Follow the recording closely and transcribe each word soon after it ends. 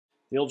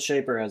The old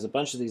shaper has a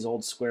bunch of these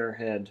old square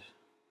head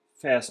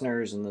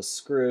fasteners and this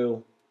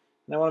screw,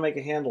 and I want to make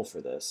a handle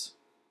for this.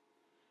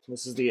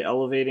 This is the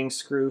elevating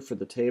screw for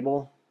the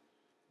table,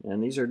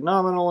 and these are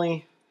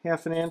nominally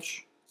 1/2 an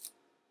inch.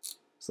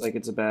 It's like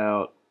it's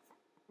about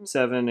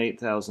 7/8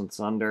 thousandths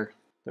under.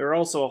 There are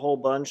also a whole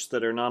bunch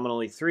that are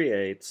nominally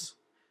 3/8,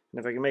 and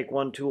if I can make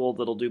one tool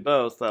that'll do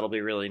both, that'll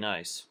be really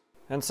nice.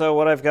 And so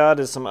what I've got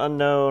is some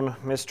unknown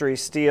mystery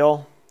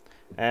steel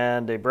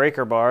and a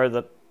breaker bar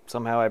that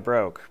somehow I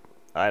broke.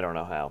 I don't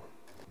know how.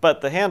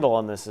 But the handle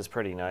on this is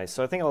pretty nice,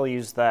 so I think I'll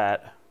use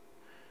that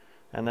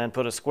and then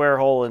put a square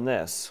hole in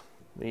this.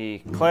 The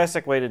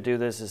classic way to do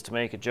this is to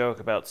make a joke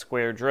about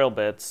square drill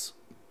bits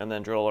and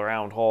then drill a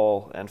round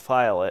hole and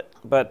file it.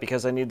 But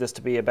because I need this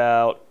to be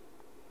about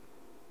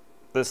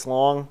this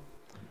long,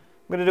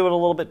 I'm going to do it a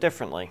little bit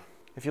differently.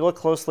 If you look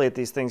closely at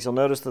these things, you'll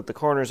notice that the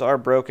corners are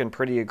broken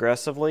pretty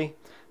aggressively,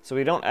 so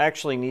we don't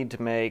actually need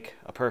to make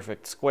a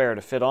perfect square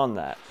to fit on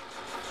that.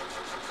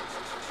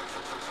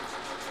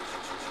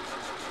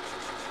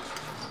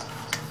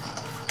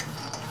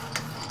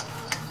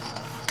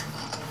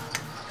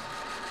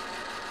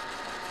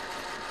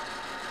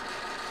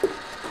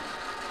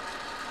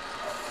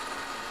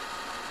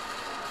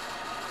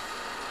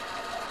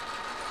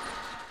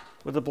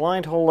 With a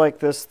blind hole like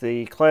this,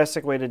 the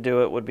classic way to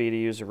do it would be to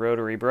use a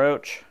rotary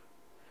broach,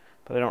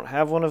 but I don't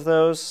have one of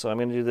those, so I'm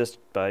going to do this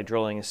by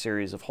drilling a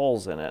series of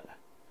holes in it.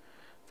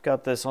 I've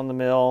got this on the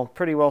mill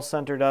pretty well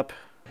centered up.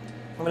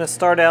 I'm going to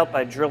start out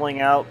by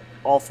drilling out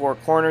all 4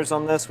 corners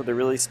on this with a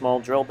really small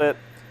drill bit.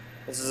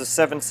 This is a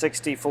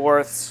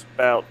 7/64,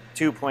 about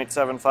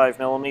 2.75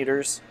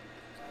 millimeters.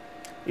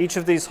 Each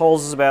of these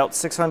holes is about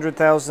 600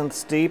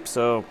 thousandths deep,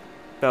 so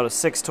about a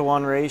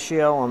 6-to-1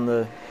 ratio on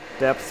the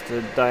depth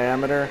to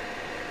diameter.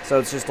 So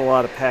it's just a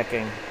lot of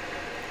pecking,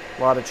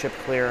 a lot of chip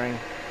clearing.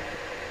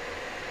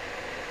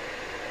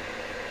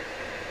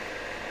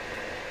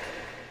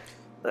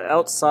 The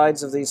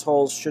outsides of these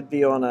holes should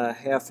be on a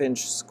 1/2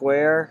 inch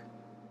square.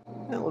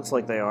 It looks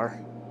like they are.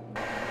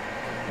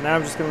 Now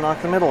I'm just going to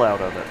knock the middle out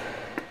of it.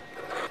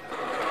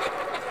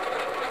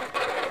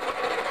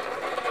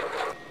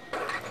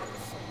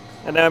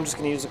 And now I'm just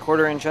going to use a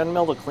 1/4 inch end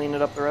mill to clean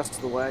it up the rest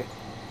of the way.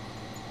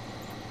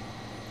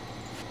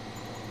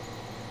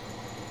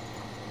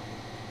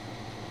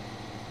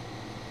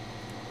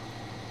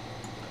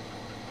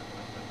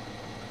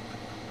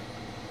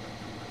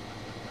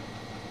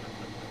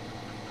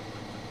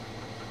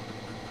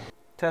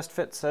 Test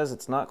fit says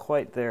it's not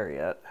quite there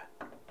yet.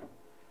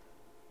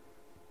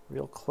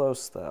 Real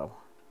close though.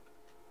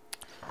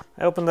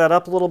 I opened that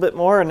up a little bit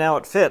more and now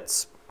it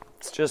fits.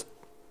 It's just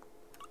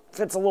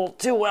fits a little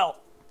too well.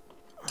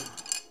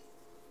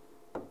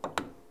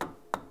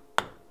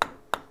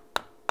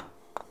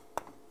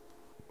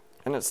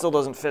 And it still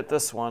doesn't fit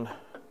this one.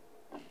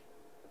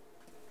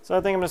 So I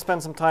think I'm going to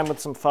spend some time with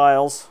some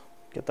files,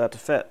 get that to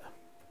fit.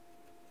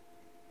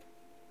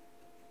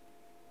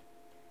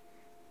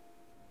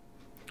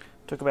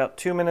 Took about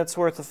 2 minutes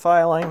worth of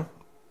filing.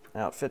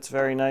 Now it fits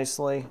very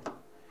nicely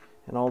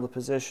in all the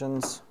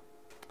positions.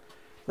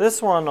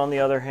 This one, on the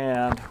other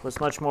hand, was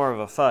much more of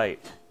a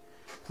fight,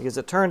 because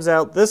it turns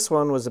out this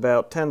one was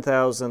about 10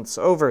 thousandths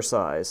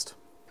oversized.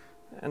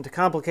 And to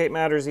complicate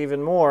matters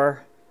even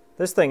more,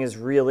 this thing is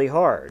really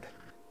hard.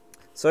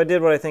 So I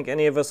did what I think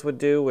any of us would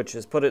do, which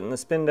is put it in the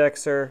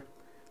Spindexer,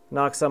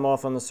 knock some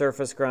off on the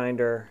surface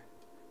grinder,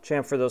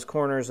 chamfer those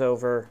corners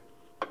over,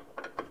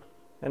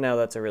 and now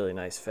that's a really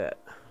nice fit.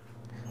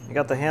 I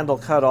got the handle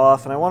cut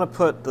off, and I want to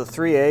put the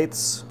 3/8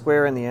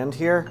 square in the end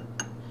here.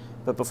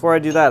 But before I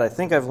do that, I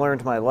think I've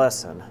learned my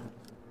lesson.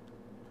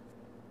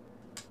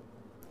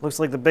 Looks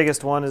like the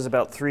biggest one is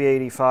about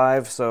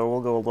 3/85, so we'll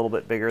go a little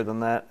bit bigger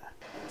than that.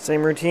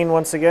 Same routine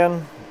once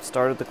again.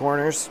 Start at the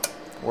corners,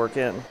 work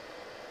in.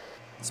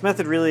 This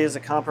method really is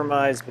a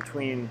compromise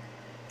between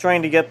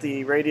trying to get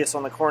the radius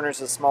on the corners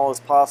as small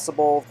as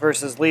possible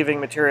versus leaving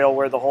material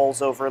where the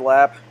holes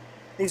overlap.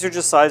 These are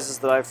just sizes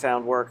that I've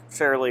found work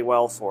fairly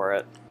well for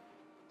it.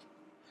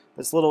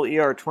 This little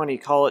ER20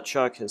 collet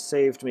chuck has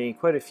saved me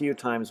quite a few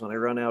times when I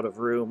run out of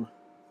room,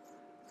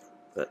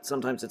 but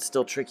sometimes it's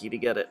still tricky to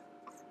get it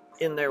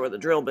in there with a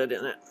drill bit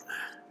in it.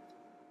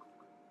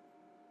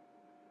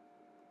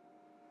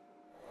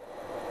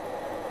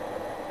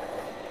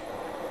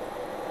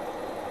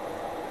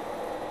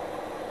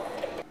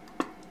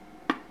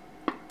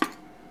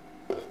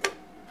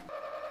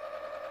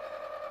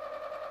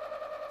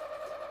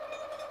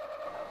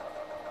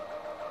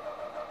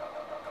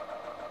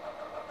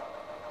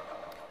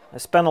 I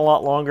spent a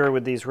lot longer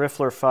with these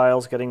riffler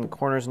files getting the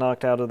corners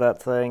knocked out of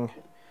that thing,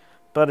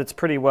 but it's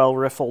pretty well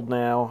riffled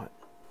now.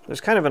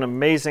 There's kind of an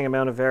amazing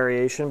amount of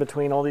variation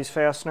between all these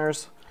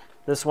fasteners.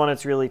 This one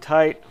it's really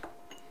tight,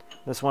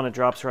 this one it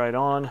drops right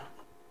on.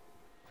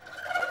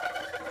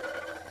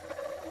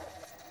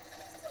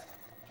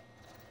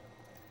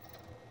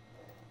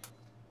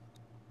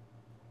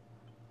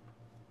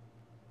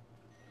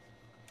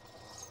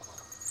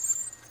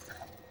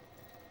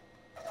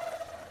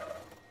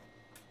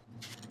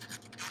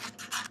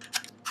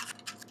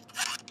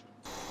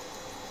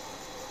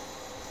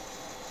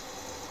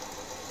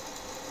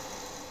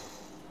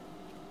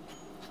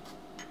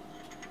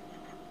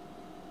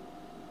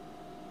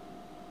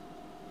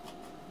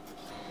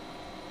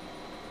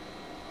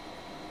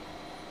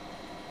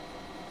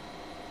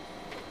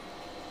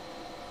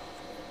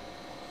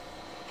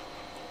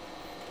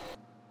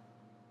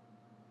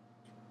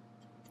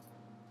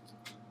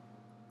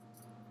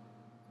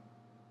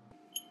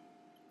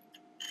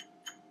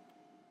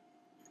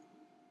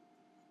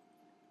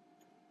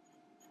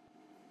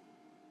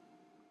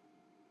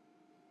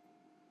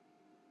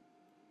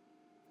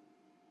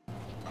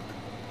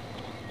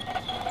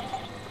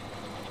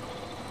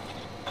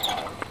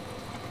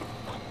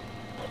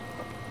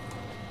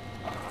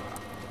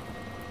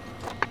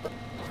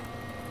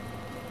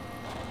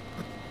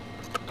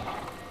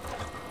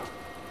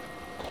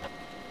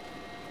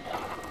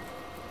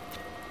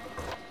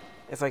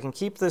 if I can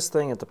keep this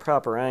thing at the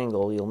proper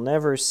angle, you'll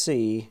never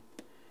see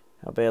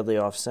how badly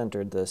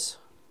off-centered this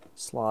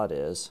slot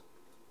is.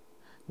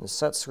 The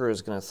set screw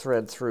is going to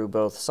thread through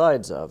both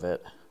sides of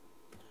it.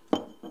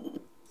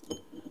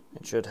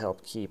 It should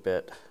help keep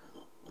it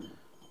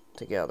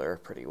together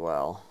pretty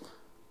well.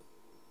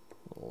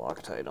 A little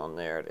Loctite on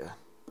there to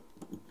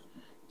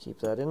keep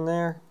that in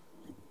there.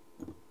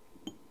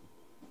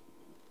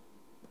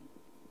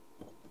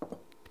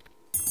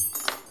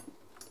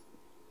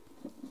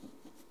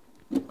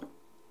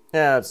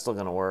 Yeah, it's still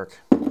going to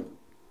work. I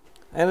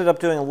ended up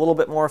doing a little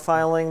bit more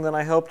filing than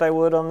I hoped I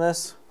would on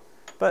this,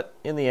 but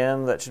in the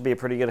end, that should be a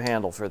pretty good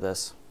handle for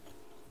this.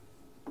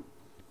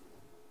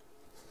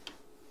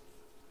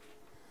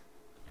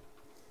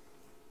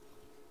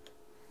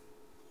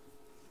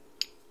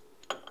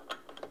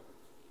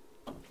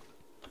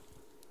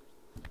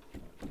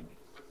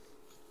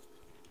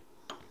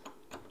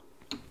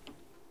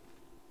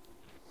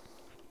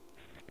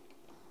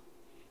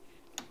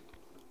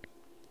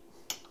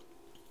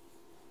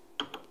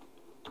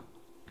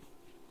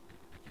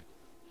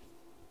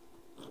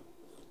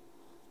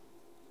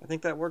 I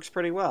think that works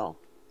pretty well.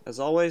 As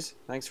always,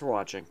 thanks for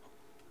watching.